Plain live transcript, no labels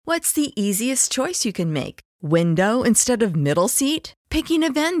What's the easiest choice you can make? Window instead of middle seat? Picking a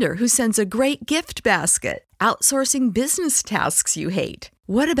vendor who sends a great gift basket? Outsourcing business tasks you hate?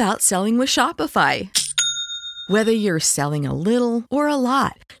 What about selling with Shopify? Whether you're selling a little or a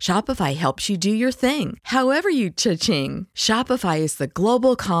lot, Shopify helps you do your thing, however you cha-ching. Shopify is the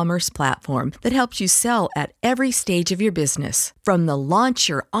global commerce platform that helps you sell at every stage of your business. From the launch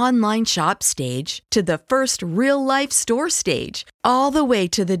your online shop stage to the first real-life store stage, all the way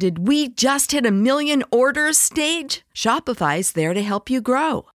to the did we just hit a million orders stage. Shopify's there to help you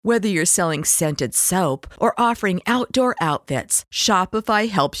grow. Whether you're selling scented soap or offering outdoor outfits, Shopify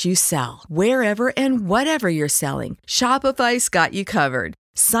helps you sell. Wherever and whatever you're selling, Shopify's got you covered.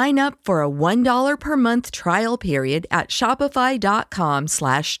 Sign up for a $1 per month trial period at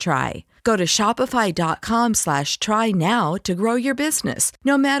shopify.com/try. Go to shopify.com/try now to grow your business,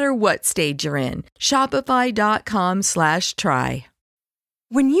 no matter what stage you're in. Shopify.com/try.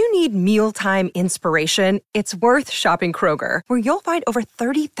 When you need mealtime inspiration, it's worth shopping Kroger, where you'll find over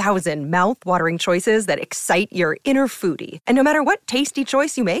 30,000 mouth-watering choices that excite your inner foodie. And no matter what tasty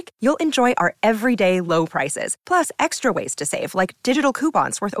choice you make, you'll enjoy our everyday low prices, plus extra ways to save, like digital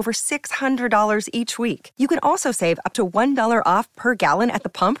coupons worth over $600 each week. You can also save up to $1 off per gallon at the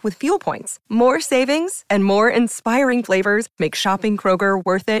pump with fuel points. More savings and more inspiring flavors make shopping Kroger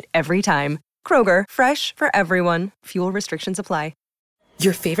worth it every time. Kroger, fresh for everyone. Fuel restrictions apply.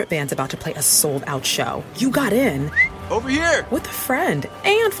 Your favorite band's about to play a sold-out show. You got in. Over here! With a friend.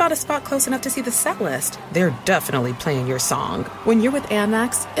 And found a spot close enough to see the set list. They're definitely playing your song. When you're with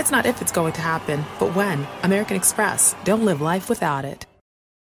Amex, it's not if it's going to happen, but when. American Express. Don't live life without it.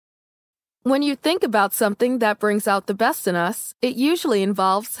 When you think about something that brings out the best in us, it usually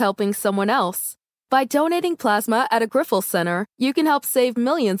involves helping someone else. By donating plasma at a Grifols Center, you can help save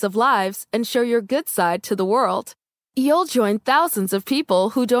millions of lives and show your good side to the world. You'll join thousands of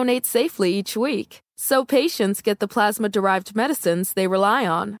people who donate safely each week, so patients get the plasma-derived medicines they rely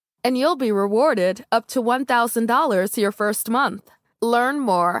on. And you'll be rewarded up to $1,000 your first month. Learn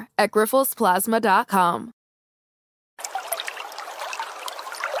more at grifolsplasma.com.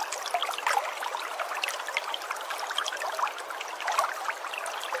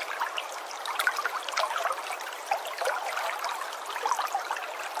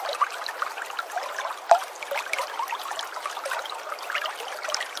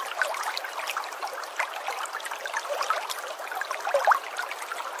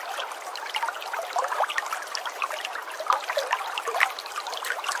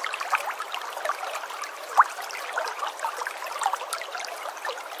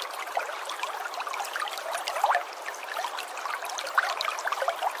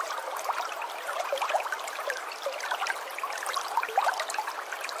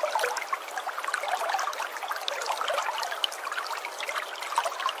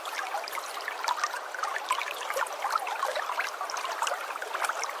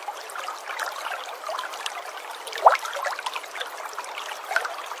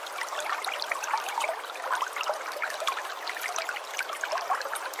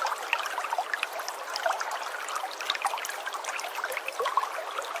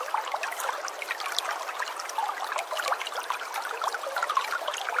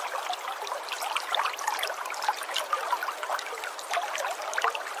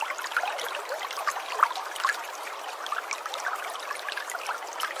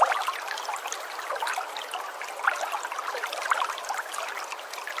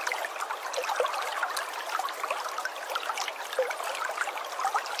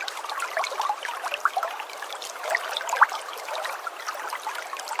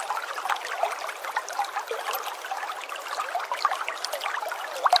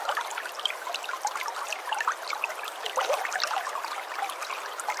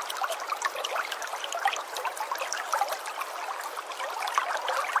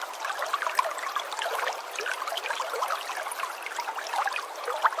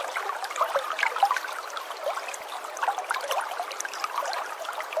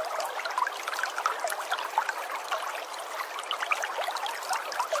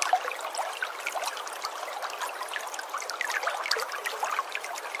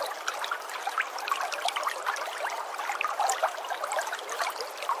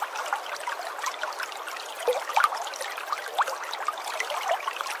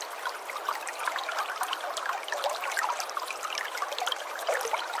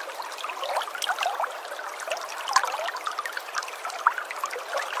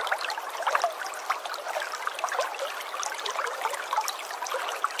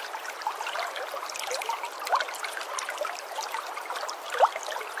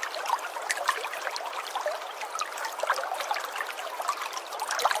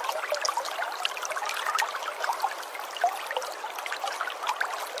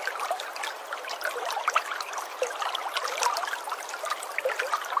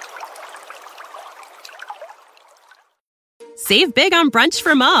 Save big on brunch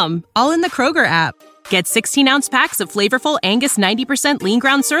for mom, all in the Kroger app. Get 16-ounce packs of flavorful Angus 90% lean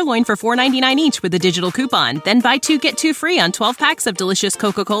ground sirloin for $4.99 each with a digital coupon. Then buy 2, get 2 free on 12 packs of delicious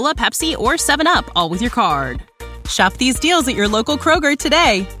Coca-Cola, Pepsi, or 7-Up, all with your card. Shop these deals at your local Kroger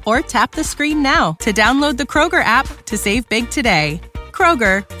today, or tap the screen now to download the Kroger app to save big today.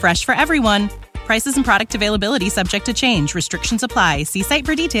 Kroger, fresh for everyone. Prices and product availability subject to change. Restrictions apply. See site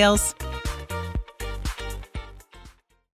for details.